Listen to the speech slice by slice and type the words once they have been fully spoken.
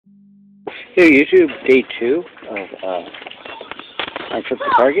Here, YouTube, day 2 of my trip to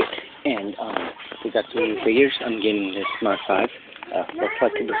Target, and we got 2 new figures. I'm getting this Mark 5,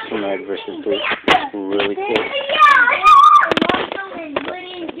 reflected with some red versus blue. Really cool.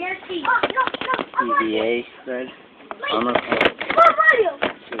 EVA red, armor paint,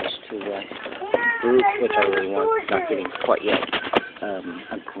 switch to the brute, which I really want, not getting quite yet.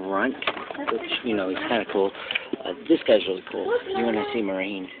 A grunt, which, you know, is kind of cool. This guy's really cool. UNSC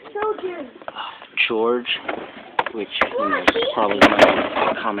Marine. George, which, you know, is probably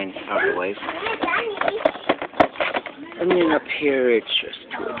my common out of the way. And then up here, it's just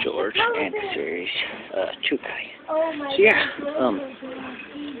to a George and a series 2 guy. So yeah,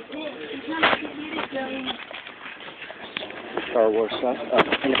 Star Wars stuff.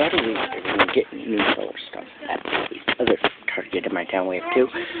 In about a week, we're going to get new Star Wars stuff at the other Target in my town. We have 2,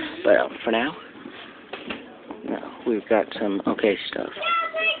 but for now, no, we've got some okay stuff.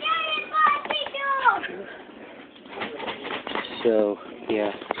 So yeah,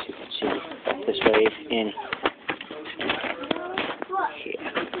 as you can see, this way in here.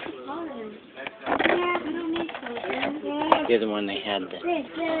 The other one they had the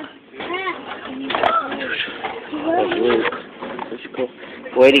blue. That's cool.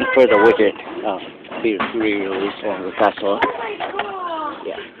 Waiting for the Wicked to be re-released along with Bastila.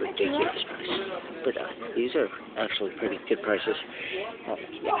 Yeah, ridiculous price. But these are actually pretty good prices.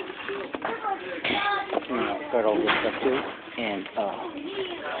 Yeah. Got all this stuff too, and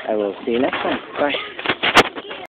I will see you next time. Bye.